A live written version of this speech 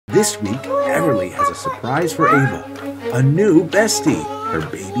This week, Everly has a surprise for Ava. A new bestie, her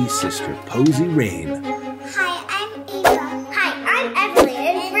baby sister, Posie Rain. Hi, I'm Ava. Hi, I'm Everly,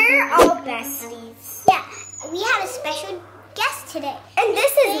 and we're all besties. Yeah, we have a special guest today. And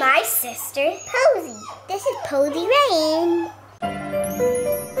this is my sister, Posie. This is Posie Rain.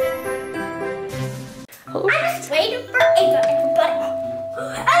 I'm just waiting for Ava and the button.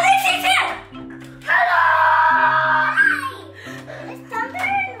 And then she's here! Hello! Hi! There's thunder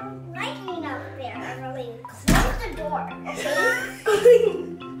and lightning up there, Everly. Close the door, okay?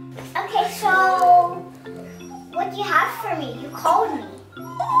 Okay, so what do you have for me? You called me.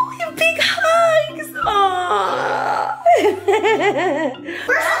 Oh, you big hugs! Aww.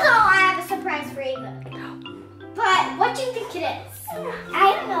 First of all, I have a surprise for Ava. But what do you think it is?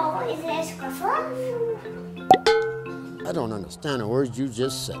 I don't know. Is it a scuffle? I don't understand the words you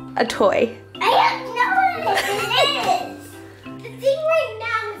just said. A toy. I don't know what it is. The thing right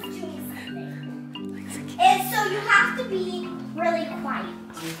now is doing something. And so you have to be really quiet.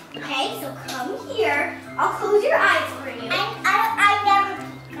 Okay, so come here. I'll close your eyes for you. I never.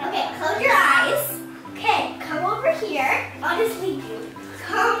 Okay, close your eyes. Okay, come over here. I'll just leave you.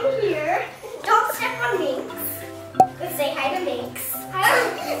 Come here. Don't step on Minx. Let's say hi to Minx.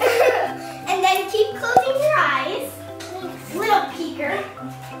 And then keep closing your eyes. Little peeker.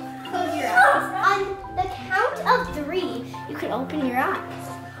 Close your eyes. On the count of 3, you can open your eyes.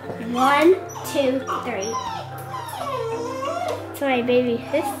 1, 2, 3. It's my baby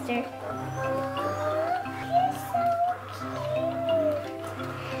sister. You're so cute.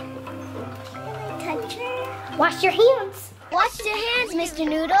 Can I touch her? Wash your hands. Wash your hands, Mr.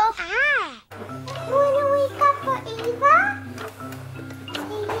 Noodle. Ah. You want to wake up for Ava?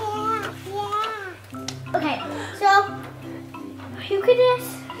 Yeah. Okay, so you could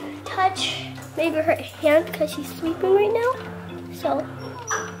just touch maybe her hand because she's sleeping right now. So.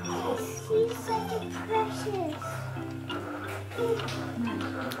 She's such a precious.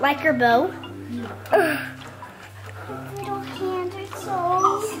 Like her bow? Her little hands are so...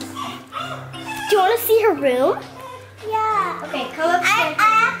 Do you want to see her room? Yeah. Okay, come upstairs.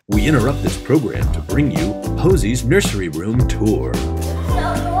 We interrupt this program to bring you Posie's nursery room tour. So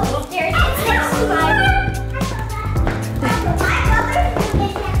go upstairs. It's next to my room.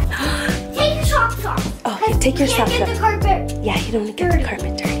 Take your socks off. Oh, okay, take your socks Get off. the carpet. Yeah, you don't want to get the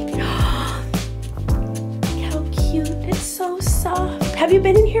carpet dirty. How cute. It's so soft. Have you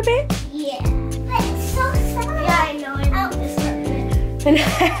been in here, babe? Yeah. But it's so soft. Yeah, I know. I'm out this carpet.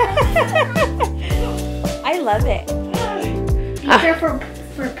 I love it. Be careful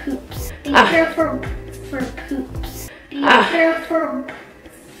for poops. Be careful for poops. Be careful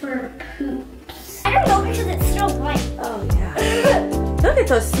for poops. I don't know because it's so white. Oh, yeah. Look at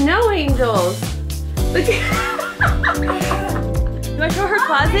those snow angels. Look at. You want to show her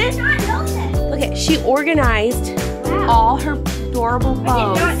closet? I did not know this. Look at, she organized all her adorable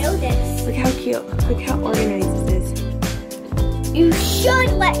bows. I did not know this. Look how cute. Look how organized this is. You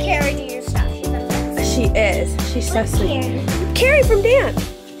should let Carrie do your stuff. She's the best. She is. She's so sweet. Carrie. Carrie from dance.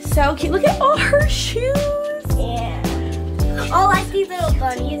 So cute. Look at all her shoes. Yeah. Oh, like these little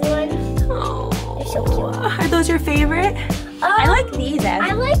bunnies ones. Oh. They're so cute. Are those your favorite? I like these, Ev.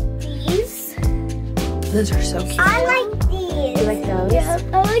 I like these. Those are so cute. I like these. You like those? Yeah,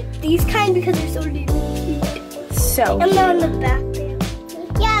 I like these kind because they're so cute. So And cute. they're on the back there.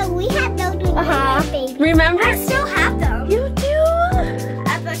 Yeah, we had those when we were babies. Remember? I still have them. You do?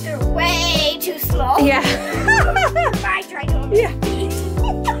 I bet they're way too small. Yeah. I tried to Yeah.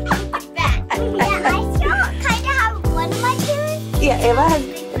 like that. Yeah, I still kind of have one of my shoes. Yeah, Ava has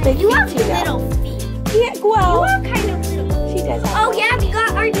a big You feet have too now. little feet. Yeah, well. You are kind of little. She does have. Oh yeah, we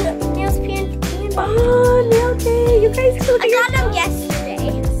got our nails painted. Oh, nail day. You guys go to I got them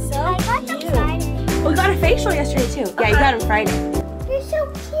yesterday. So I got them Friday. We got a facial yesterday too. Yeah, you got them Friday. They're so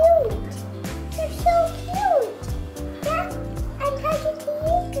cute. They're so cute. Yeah, I'm talking to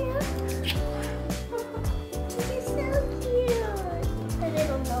you, girl. They're so cute. I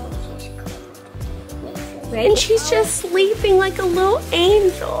don't know if she's cool. And she's just sleeping like a little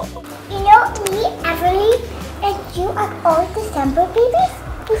angel. You know, me, Everly, and you are all December babies?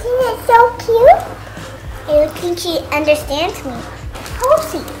 Isn't it so cute? I don't think she understands me.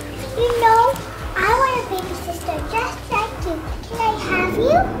 Posie, you know, I want a baby sister just like you. Can I have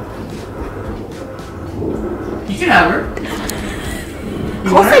you? You can have her.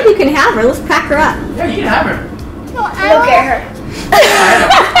 I'll say you can have her. Let's pack her up. Yeah, you can have her. No, I Look at her.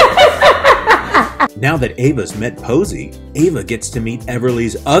 Now that Ava's met Posie, Ava gets to meet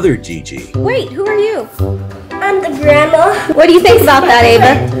Everly's other Gigi. Wait, who are you? I'm the grandma. What do you think about that,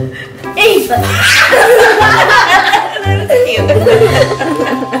 Ava? Ava. That's cute.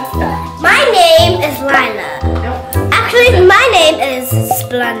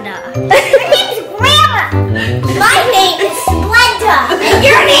 Miranda. Your name's Grandma. My name is Splenda. And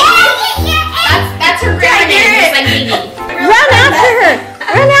your name is... That's her grandma name, just like Mimi. Run after her!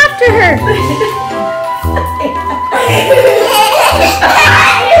 Run after her!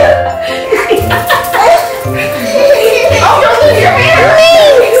 Oh, don't lose your hair!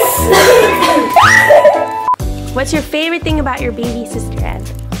 What's your favorite thing about your baby sister, Ev?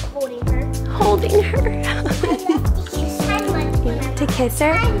 Holding her. Holding her. To kiss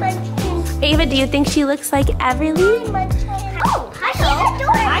her? Ava, do you think she looks like Everly? Oh, hi, Ava.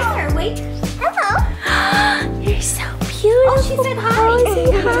 Hi there, wait. Hello. You're so beautiful. Oh, she said hi. Posie, Can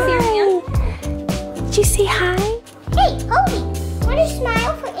you see her hand? Did you say hi? Hey, Posie, want to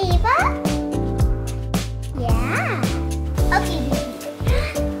smile for Ava? Yeah. Okay, baby.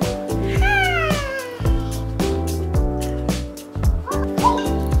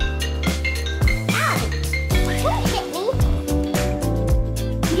 Hi. Don't hit me.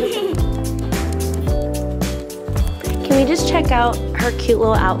 Can we just check out her cute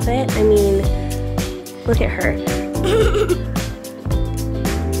little outfit? I mean, look at her.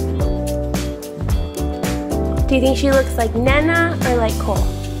 Do you think she looks like Nana or like Cole?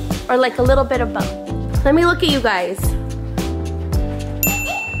 Or like a little bit of both? Let me look at you guys. She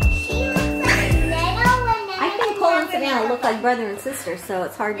looks like Nana when Nana. I think Cole and Savannah look like brother and sister, so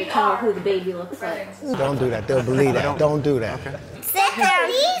it's hard to tell who the baby looks like. Don't do that. They'll believe that. Don't do that. Sit down.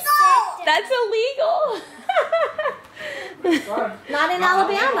 Legal. That's illegal. Not in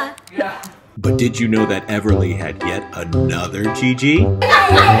Alabama. Yeah. But did you know that Everly had yet another Gigi? Oh,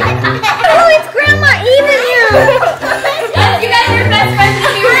 it's Grandma Eva now. You guys are best friends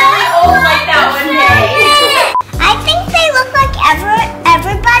and be really old like that one day. I think they look like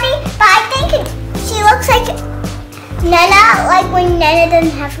everybody, but I think she looks like Nana, like when Nana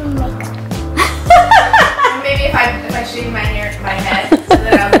doesn't have her makeup. Maybe if I shave my head so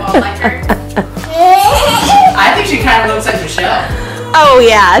that I'm bald like her. I think she kind of looks like Michelle. Oh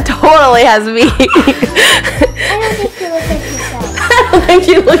yeah, totally has me. I don't think she looks like herself. I don't think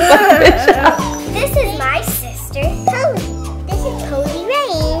you look like Michelle. This is my sister, Posie. This is Posie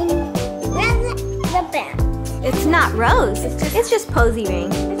Rain. The band. It's not Rose. It's just Posie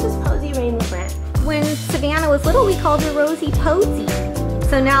Ring. It's just Posie Rain with Brent. When Savannah was little, we called her Rosie Posie.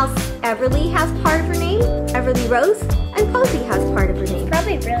 So now Everly has part of her name, Everly Rose, and Posie has part of her name.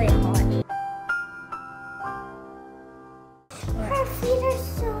 Probably really hot. Her feet are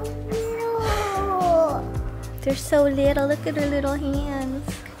so little. They're so little. Look at her little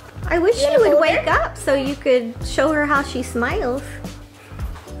hands. I wish You she wanna would hold wake her? up so you could show her how she smiles.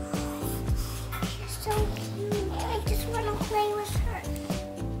 She's so cute. I just want to play with her.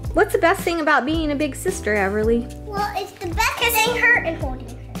 What's the best thing about being a big sister, Everly? Well, it's the best kissing her and holding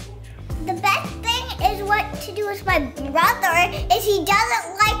her. The best thing is what to do with my brother is he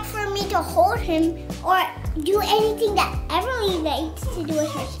doesn't like for me to hold him or do anything that Everly likes to do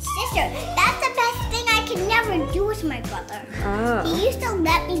with her sister. That's the best thing I can never do with my brother. Oh. He used to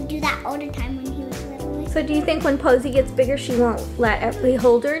let me do that all the time when he was little. So do you think when Posie gets bigger, she won't let Everly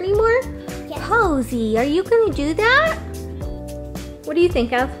hold her anymore? Yeah. Posie, are you going to do that? What do you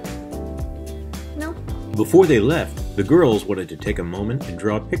think of? No? Before they left, the girls wanted to take a moment and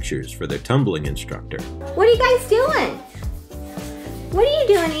draw pictures for their tumbling instructor. What are you guys doing? What are you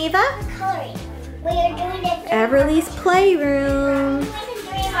doing, Eva? Coloring. We are doing it. Everly's playroom. How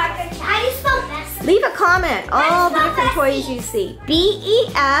do you spell best? Leave a comment. All the different toys you see.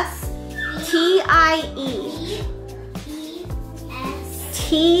 B-E-S-T-I-E.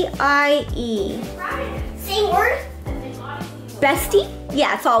 T-I-E. Same word? Bestie?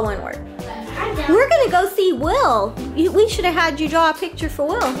 Yeah, it's all one word. I'm done. We're gonna go see Will. We should have had you draw a picture for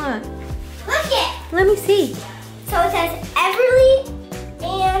Will, huh? Look it. Let me see. So it says Everly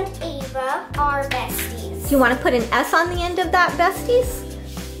and Ava are besties. Do you want to put an S on the end of that, besties?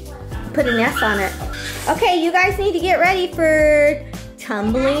 Put an S on it. Okay, you guys need to get ready for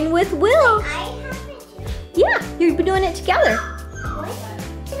tumbling with Will. I haven't. Yeah, you're doing it together. What?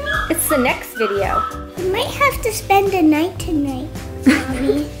 It's the next video. We might have to spend the night tonight,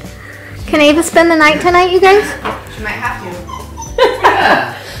 Mommy. Can Ava spend the night tonight, you guys? She might have to.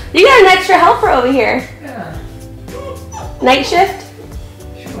 Yeah. You got an extra helper over here. Yeah. Night shift?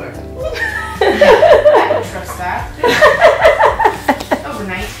 Sure. I don't trust that.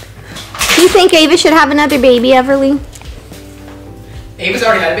 Overnight. Do you think Ava should have another baby, Everly? Ava's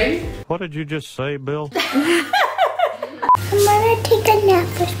already had a baby? What did you just say, Bill? I'm gonna take a nap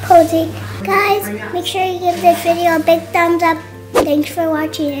with Posie. Guys, make sure you give this video a big thumbs up. Thanks for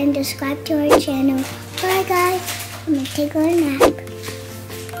watching and subscribe to our channel. Bye guys. I'm gonna take a nap.